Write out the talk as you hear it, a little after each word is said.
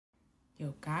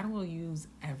Yo, God will use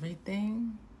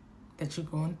everything that you're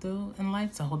going through in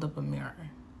life to hold up a mirror.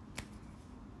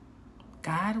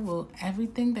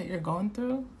 Everything that you're going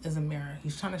through is a mirror.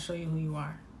 He's trying to show you who you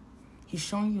are. He's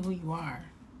showing you who you are.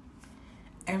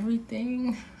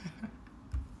 Everything,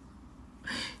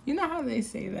 you know how they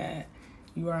say that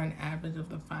you are an average of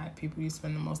the 5 people you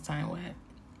spend the most time with?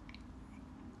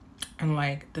 And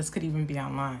like, this could even be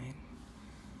online.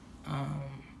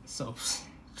 So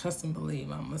trust and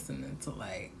believe, I'm listening to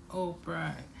like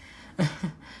Oprah.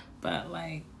 But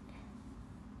like,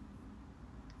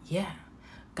 yeah,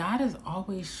 God is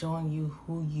always showing you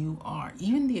who you are,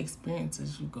 even the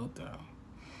experiences you go through.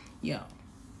 Yo,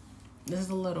 this is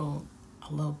a little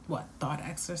thought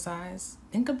exercise.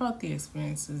 Think about the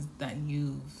experiences that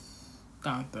you've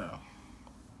gone through.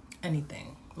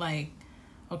 Anything. Like,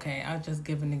 okay, I'll just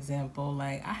give an example.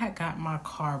 Like, I had got my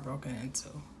car broken into.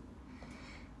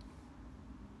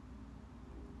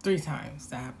 3 times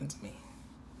that happened to me.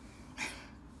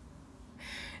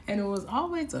 And it was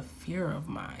always a fear of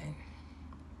mine.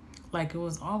 Like, it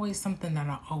was always something that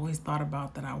I always thought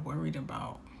about, that I worried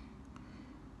about.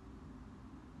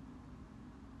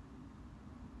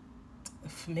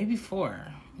 Maybe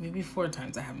 4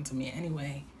 times that happened to me.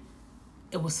 Anyway,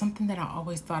 it was something that I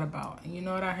always thought about. And you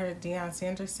know what I heard Deion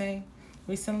Sanders say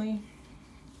recently?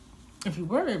 If you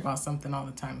worry about something all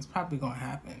the time, it's probably going to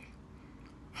happen.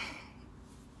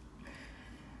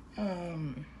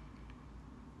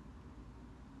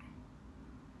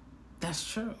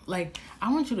 That's true. Like,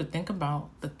 I want you to think about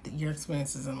your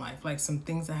experiences in life, like some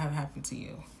things that have happened to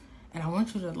you. And I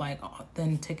want you to like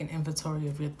then take an inventory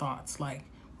of your thoughts. Like,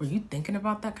 were you thinking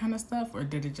about that kind of stuff, or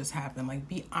did it just happen? Like,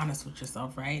 be honest with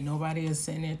yourself, right? Nobody is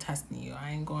sitting there testing you.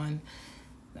 I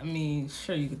mean,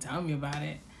 sure, you could tell me about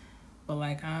it, but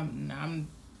like, I'm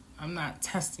not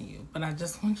testing you, but I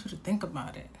just want you to think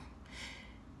about it.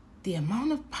 The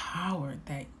amount of power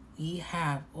that we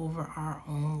have over our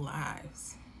own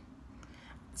lives.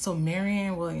 So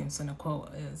Marianne Williamson, a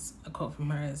quote from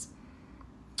her is,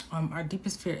 our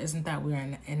deepest fear isn't that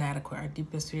we're inadequate. Our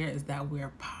deepest fear is that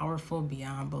we're powerful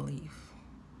beyond belief.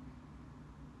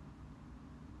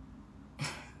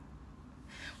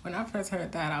 When I first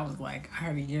heard that, I was like, I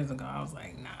heard it years ago. I was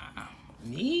like, nah,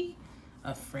 me?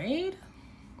 Afraid?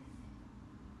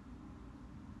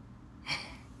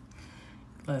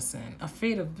 Listen,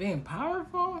 afraid of being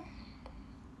powerful?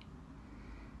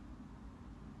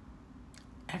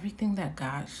 Everything that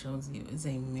God shows you is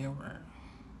a mirror.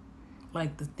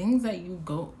 Like, the things that you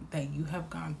have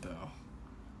gone through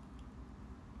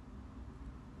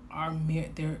are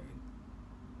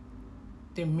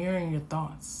they're mirroring your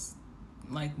thoughts.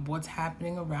 Like, what's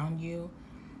happening around you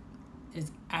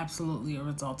is absolutely a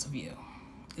result of you.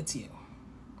 It's you.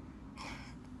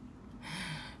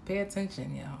 Pay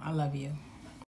attention, yo. I love you.